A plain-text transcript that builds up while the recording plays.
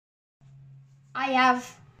I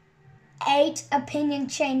have 8 opinion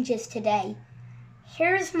changes today.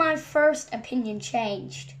 Here's my first opinion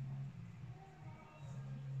changed.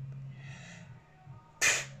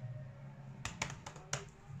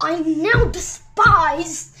 I now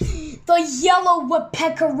despise the Yellow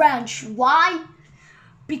Woodpecker Ranch. Why?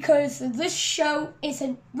 Because this show is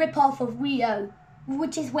a rip-off of Rio,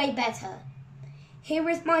 which is way better. Here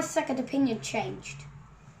is my second opinion changed.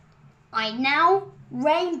 I now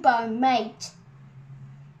Rainbow Mate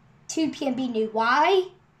 2PNB New. Why?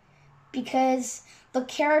 Because the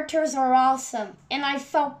characters are awesome, and I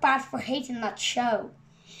felt bad for hating that show.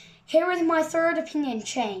 Here is my third opinion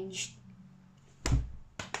changed.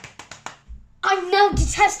 I now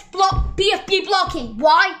detest BFB blocking.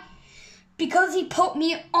 Why? Because he put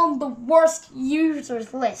me on the worst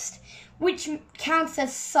users list, which counts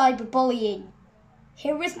as cyberbullying.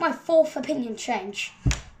 Here is my fourth opinion change.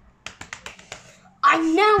 I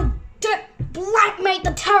now blackmate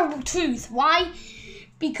the Terrible Twos. Why?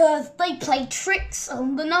 Because they play tricks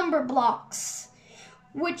on the number blocks,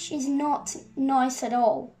 which is not nice at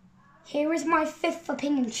all. Here is my fifth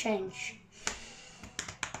opinion change.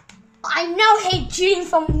 I now hate Gene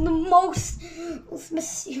from the most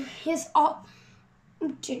mysterious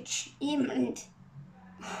achievement.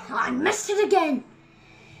 I missed it again.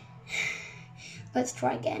 Let's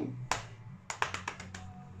try again.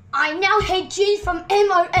 I now hate Gene from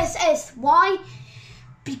MOSS. Why?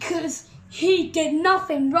 Because he did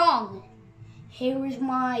nothing wrong. Here is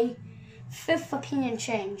my fifth opinion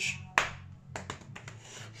change.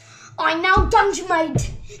 I now Dungeon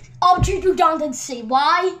Mate Object Redundancy.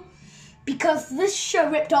 Why? Because this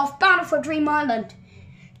show ripped off Battle for Dream Island,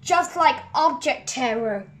 just like Object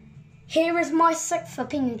Terror. Here is my sixth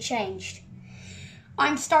opinion changed.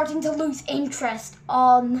 I'm starting to lose interest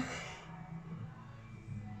on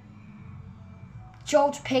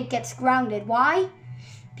George Pig Gets Grounded. Why?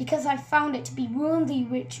 Because I found it to be ruined the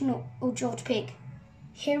original George Pig.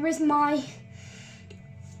 Here is my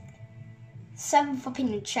seventh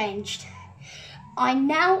opinion changed. I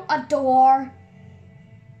now adore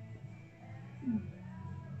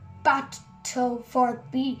Battle for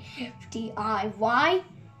BFDI. Why?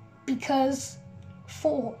 Because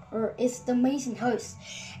 4 is the amazing host,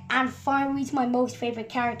 and Fiery is my most favorite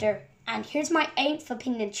character. And here's my 8th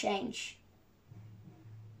opinion change.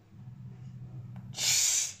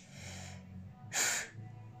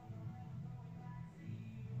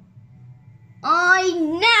 I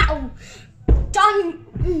now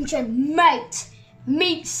Dungeon Mate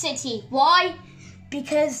Meat City. Why?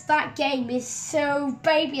 Because that game is so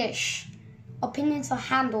babyish. Opinions are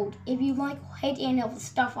handled. If you like or hate any of the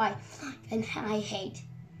stuff I hate.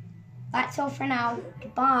 That's all for now.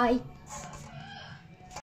 Goodbye.